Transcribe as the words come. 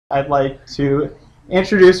I'd like to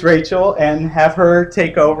introduce Rachel and have her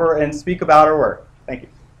take over and speak about her work. Thank you.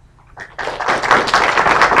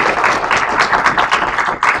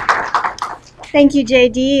 Thank you,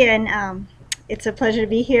 JD, and it's a pleasure to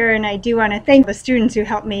be here, and I do want to thank the students who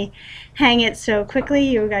helped me hang it so quickly.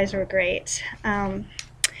 You guys were great.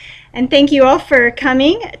 And thank you all for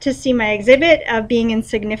coming to see my exhibit of Being in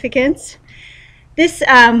Significance. This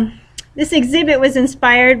exhibit was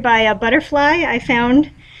inspired by a butterfly I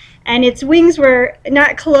found, and its wings were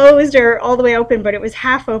not closed or all the way open, but it was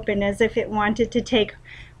half open, as if it wanted to take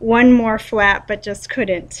one more flap but just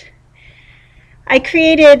couldn't. I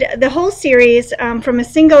created the whole series from a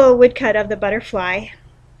single woodcut of the butterfly.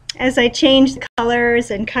 As I changed the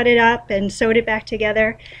colors and cut it up and sewed it back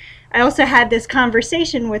together, I also had this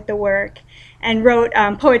conversation with the work and wrote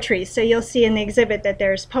poetry. So you'll see in the exhibit that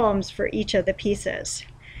there's poems for each of the pieces.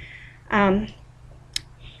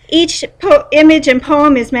 Each image and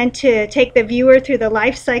poem is meant to take the viewer through the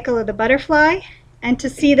life cycle of the butterfly and to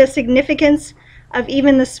see the significance of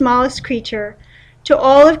even the smallest creature to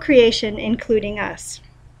all of creation, including us.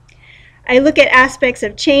 I look at aspects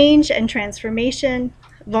of change and transformation,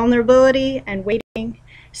 vulnerability and waiting,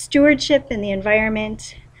 stewardship in the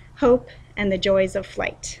environment, hope, and the joys of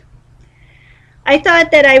flight. I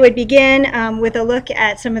thought that I would begin with a look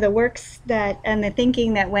at some of the works and the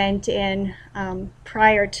thinking that went in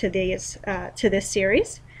prior to this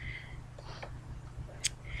series.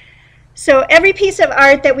 So every piece of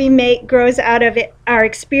art that we make grows out of our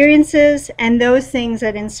experiences and those things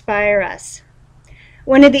that inspire us.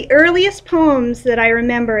 One of the earliest poems that I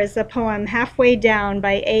remember is the poem Halfway Down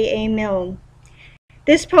by A.A. Milne.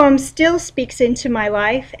 This poem still speaks into my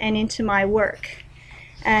life and into my work.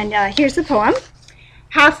 And here's the poem.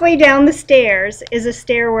 Halfway down the stairs is a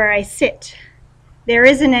stair where I sit. There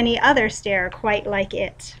isn't any other stair quite like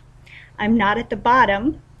it. I'm not at the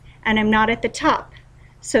bottom, and I'm not at the top,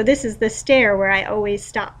 so this is the stair where I always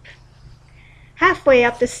stop. Halfway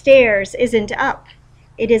up the stairs isn't up,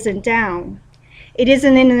 it isn't down. It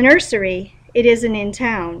isn't in the nursery, it isn't in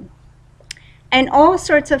town. And all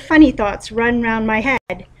sorts of funny thoughts run round my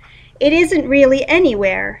head. It isn't really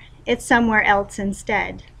anywhere, it's somewhere else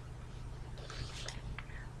instead.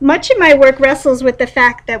 Much of my work wrestles with the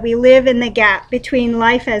fact that we live in the gap between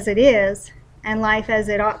life as it is and life as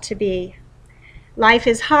it ought to be. Life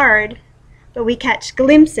is hard, but we catch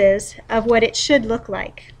glimpses of what it should look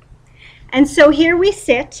like. And so here we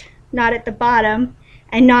sit, not at the bottom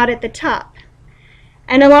and not at the top.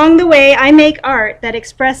 And along the way, I make art that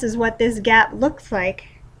expresses what this gap looks like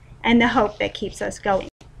and the hope that keeps us going.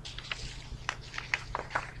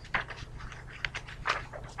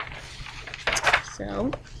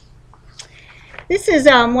 So, this is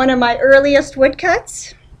one of my earliest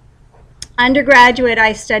woodcuts. Undergraduate,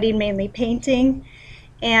 I studied mainly painting,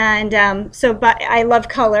 and but I love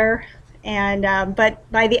color. And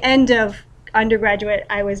but by the end of undergraduate,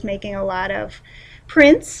 I was making a lot of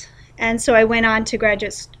prints, and so I went on to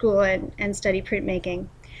graduate school and studied printmaking.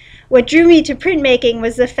 What drew me to printmaking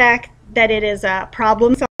was the fact that it is a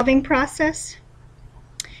problem-solving process.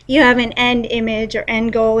 You have an end image or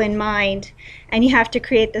end goal in mind, and you have to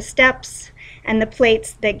create the steps and the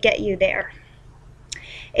plates that get you there.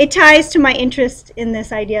 It ties to my interest in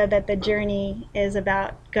this idea that the journey is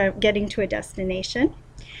about getting to a destination.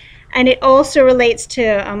 And it also relates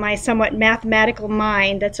to my somewhat mathematical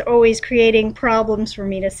mind that's always creating problems for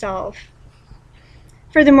me to solve.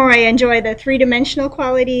 Furthermore, I enjoy the three-dimensional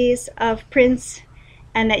qualities of prints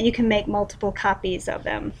and that you can make multiple copies of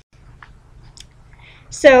them.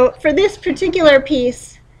 So for this particular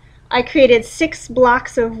piece, I created 6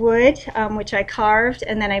 blocks of wood, which I carved,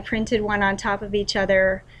 and then I printed one on top of each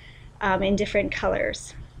other in different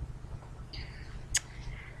colors.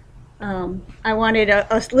 I wanted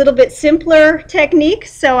a little bit simpler technique,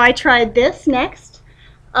 so I tried this next.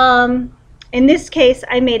 In this case,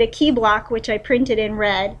 I made a key block, which I printed in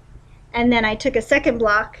red, and then I took a second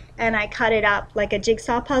block and I cut it up like a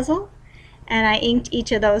jigsaw puzzle, and I inked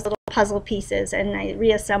each of those little puzzle pieces and I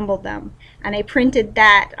reassembled them, and I printed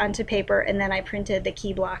that onto paper, and then I printed the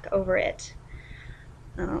key block over it.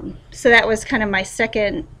 So that was kind of my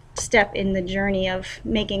second step in the journey of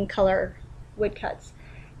making color woodcuts.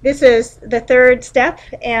 This is the third step,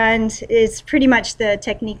 and it's pretty much the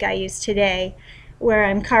technique I use today, where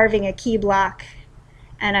I'm carving a key block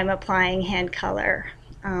and I'm applying hand color.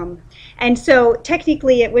 And so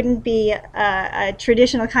technically it wouldn't be a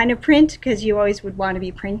traditional kind of print, because you always would want to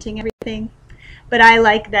be printing everything. But I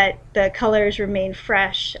like that the colors remain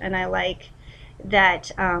fresh, and I like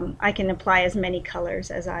that I can apply as many colors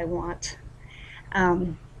as I want.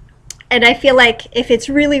 and I feel like if it's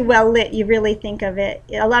really well lit, you really think of it.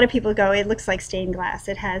 A lot of people go, it looks like stained glass.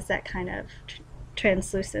 It has that kind of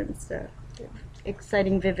translucence,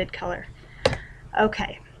 exciting, vivid color.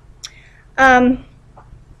 Okay.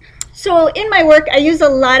 So in my work, I use a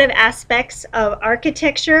lot of aspects of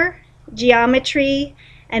architecture, geometry,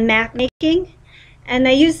 and map making. And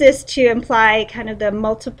I use this to imply kind of the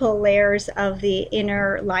multiple layers of the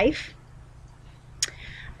inner life.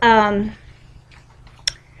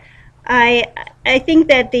 I think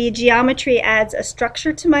that the geometry adds a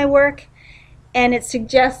structure to my work, and it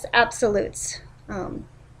suggests absolutes.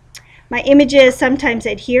 My images sometimes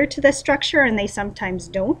adhere to the structure, and they sometimes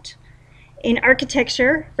don't. In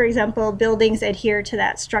architecture, for example, buildings adhere to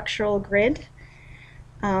that structural grid,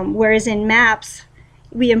 whereas in maps,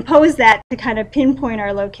 we impose that to kind of pinpoint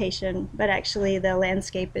our location, but actually the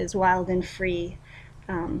landscape is wild and free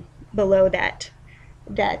below that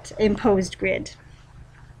imposed grid.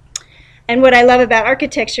 And what I love about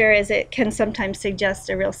architecture is it can sometimes suggest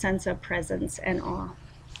a real sense of presence and awe.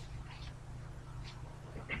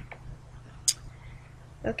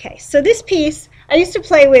 Okay, so this piece, I used to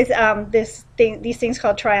play with these things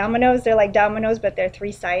called triominoes. They're like dominoes, but they're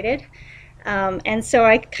three-sided. And so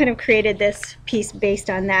I kind of created this piece based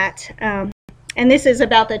on that. And this is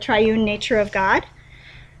about the triune nature of God.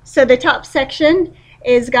 So the top section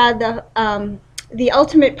is God, the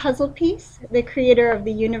ultimate puzzle piece, the creator of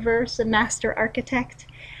the universe, the master architect,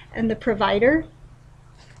 and the provider.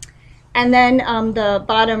 And then the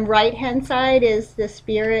bottom right-hand side is the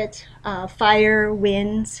spirit, fire,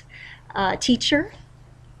 winds, teacher.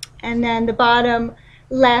 And then the bottom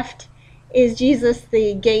left is Jesus,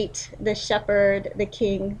 the gate, the shepherd, the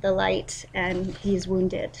king, the light, and he's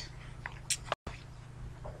wounded.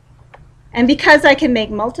 And because I can make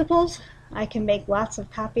multiples, I can make lots of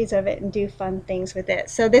copies of it and do fun things with it.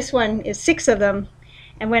 So this one is 6 of them.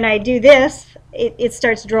 And when I do this, it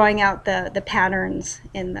starts drawing out the patterns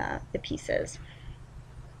in the pieces.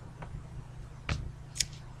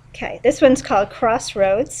 Okay, this one's called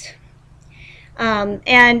Crossroads.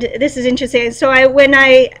 And this is interesting. So when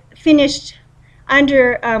I finished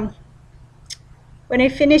undergraduate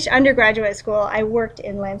school, I worked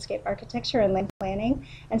in landscape architecture and land planning.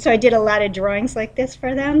 And so I did a lot of drawings like this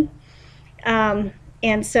for them. And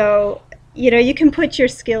so, you can put your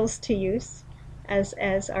skills to use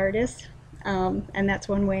as artists, and that's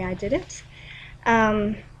one way I did it.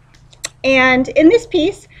 And in this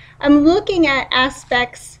piece, I'm looking at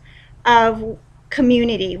aspects of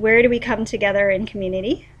community. Where do we come together in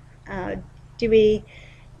community? Do we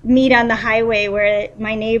meet on the highway where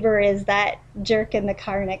my neighbor is that jerk in the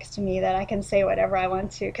car next to me that I can say whatever I want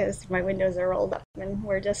to because my windows are rolled up and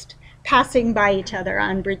we're just passing by each other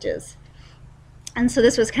on bridges? And so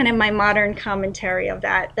this was kind of my modern commentary of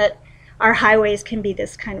that our highways can be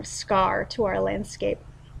this kind of scar to our landscape.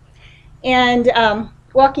 And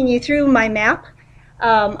walking you through my map,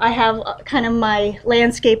 I have kind of my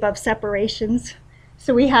landscape of separations.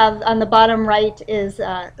 So we have on the bottom right is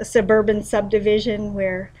a suburban subdivision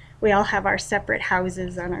where we all have our separate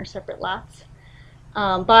houses on our separate lots.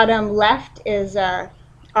 Bottom left is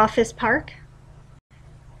Office Park.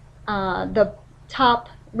 The top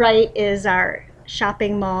right is our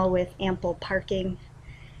shopping mall with ample parking.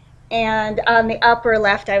 And on the upper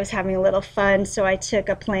left, I was having a little fun, so I took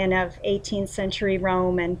a plan of 18th century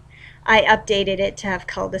Rome and I updated it to have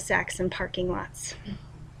cul-de-sacs and parking lots.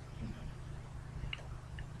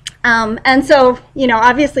 And so,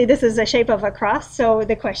 obviously this is a shape of a cross, so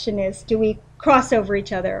the question is, do we cross over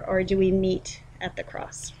each other or do we meet at the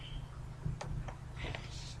cross?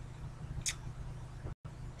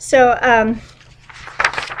 So I'm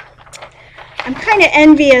kind of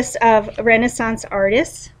envious of Renaissance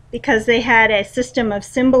artists because they had a system of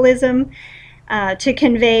symbolism to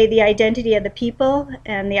convey the identity of the people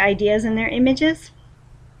and the ideas in their images.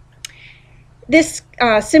 This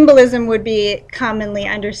symbolism would be commonly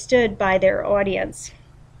understood by their audience.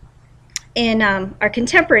 In our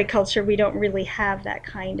contemporary culture, we don't really have that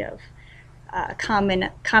kind of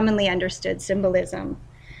commonly understood symbolism.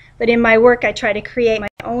 But in my work, I try to create my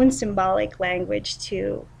own symbolic language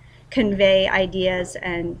to convey ideas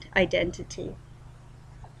and identity.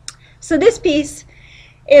 So this piece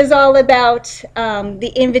is all about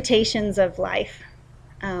the invitations of life,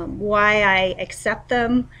 why I accept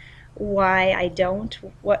them, why I don't,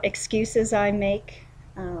 what excuses I make,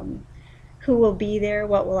 who will be there,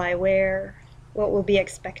 what will I wear, what will be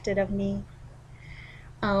expected of me.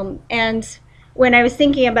 And when I was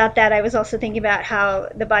thinking about that, I was also thinking about how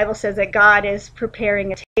the Bible says that God is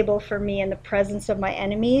preparing a table for me in the presence of my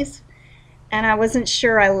enemies. And I wasn't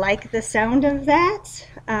sure I liked the sound of that.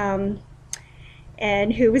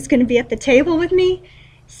 and who was going to be at the table with me.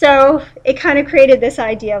 So it kind of created this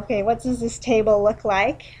idea, okay, what does this table look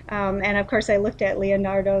like? And of course I looked at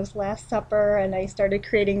Leonardo's Last Supper and I started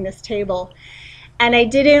creating this table. And I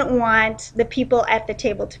didn't want the people at the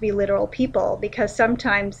table to be literal people, because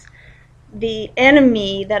sometimes the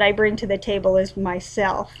enemy that I bring to the table is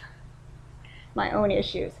myself, my own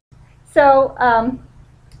issues. So I'll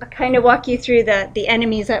kind of walk you through the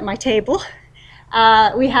enemies at my table.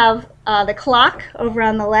 We have the clock over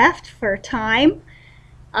on the left for time.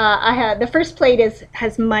 The first plate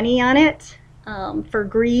has money on it for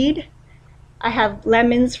greed. I have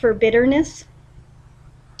lemons for bitterness.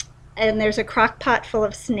 And there's a crock pot full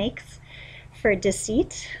of snakes for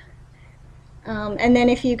deceit. And then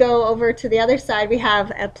if you go over to the other side, we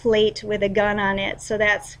have a plate with a gun on it. So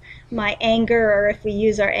that's my anger, or if we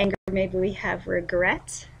use our anger, maybe we have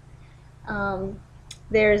regret.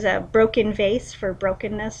 There's a broken vase for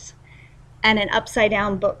brokenness, and an upside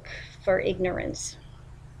down book for ignorance.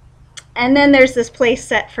 And then there's this place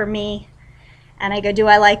set for me, and I go, do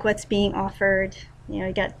I like what's being offered? You know,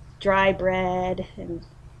 you got dry bread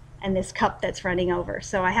and this cup that's running over.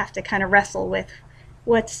 So I have to kind of wrestle with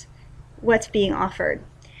what's being offered.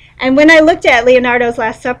 And when I looked at Leonardo's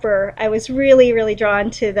Last Supper, I was really, really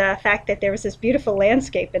drawn to the fact that there was this beautiful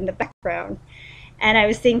landscape in the background. And I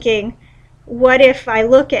was thinking, what if I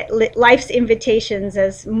look at life's invitations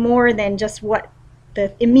as more than just what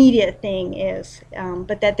the immediate thing is,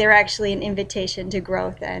 but that they're actually an invitation to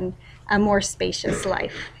growth and a more spacious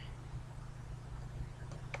life.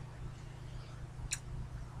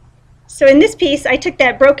 So in this piece, I took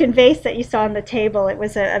that broken vase that you saw on the table. It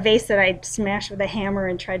was a vase that I smashed with a hammer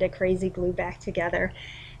and tried to crazy glue back together.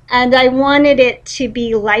 And I wanted it to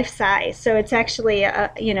be life-size. So it's actually,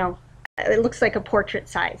 you know, it looks like a portrait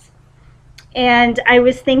size. And I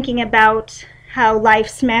was thinking about how life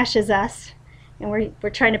smashes us, and we're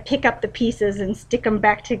trying to pick up the pieces and stick them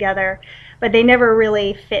back together, but they never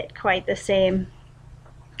really fit quite the same.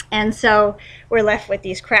 And so we're left with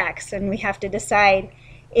these cracks, and we have to decide,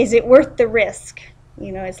 is it worth the risk?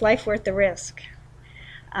 You know, is life worth the risk?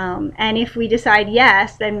 And if we decide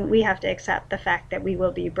yes, then we have to accept the fact that we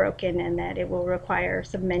will be broken and that it will require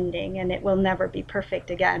some mending and it will never be perfect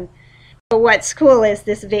again. But what's cool is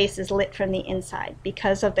this vase is lit from the inside.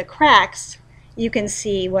 Because of the cracks, you can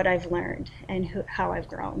see what I've learned and how I've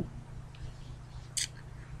grown.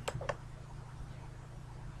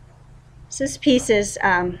 So this piece is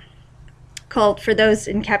called For Those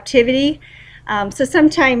in Captivity. So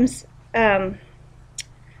sometimes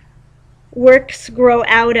works grow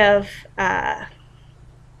out of a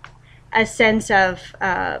sense of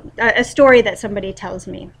a story that somebody tells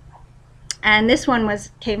me. And this one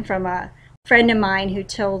came from a friend of mine who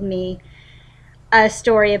told me a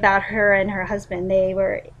story about her and her husband. They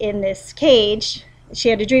were in this cage. She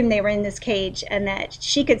had a dream they were in this cage and that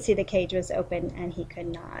she could see the cage was open and he could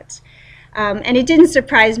not. And it didn't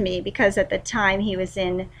surprise me because at the time he was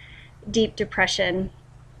in deep depression,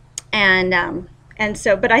 and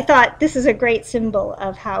so, but I thought this is a great symbol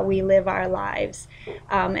of how we live our lives,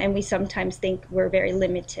 and we sometimes think we're very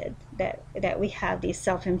limited, that we have these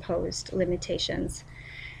self-imposed limitations.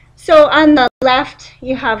 So on the left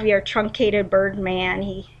you have your truncated bird man.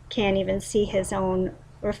 He can't even see his own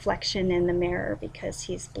reflection in the mirror because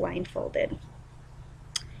he's blindfolded,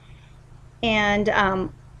 and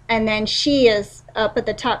then she is up at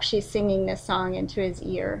the top. She's singing this song into his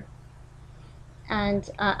ear. And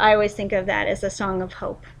I always think of that as a song of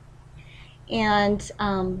hope. And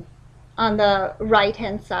on the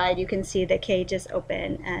right-hand side, you can see the cage is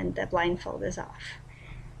open and the blindfold is off.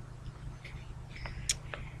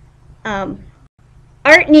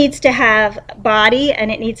 Art needs to have body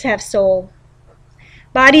and it needs to have soul.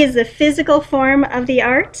 Body is the physical form of the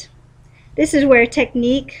art. This is where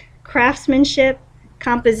technique, craftsmanship,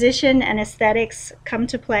 composition, and aesthetics come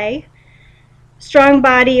to play. Strong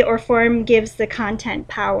body or form gives the content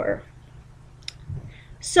power.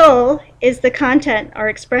 Soul is the content or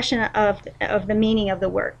expression of the meaning of the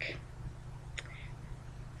work.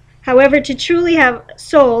 However, to truly have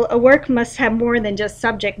soul, a work must have more than just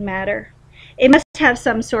subject matter. It must have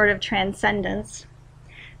some sort of transcendence.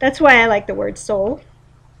 That's why I like the word soul.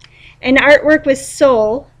 An artwork with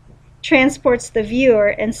soul transports the viewer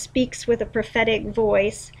and speaks with a prophetic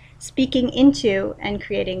voice, speaking into and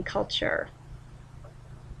creating culture.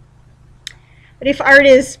 But if art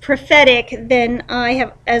is prophetic, then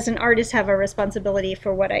I, as an artist, have a responsibility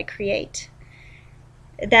for what I create.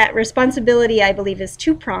 That responsibility, I believe, is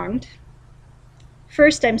two-pronged.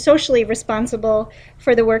 First, I'm socially responsible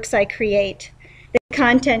for the works I create. The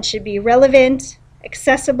content should be relevant,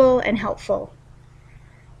 accessible, and helpful.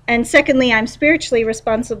 And secondly, I'm spiritually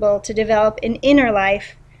responsible to develop an inner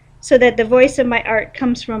life so that the voice of my art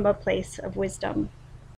comes from a place of wisdom.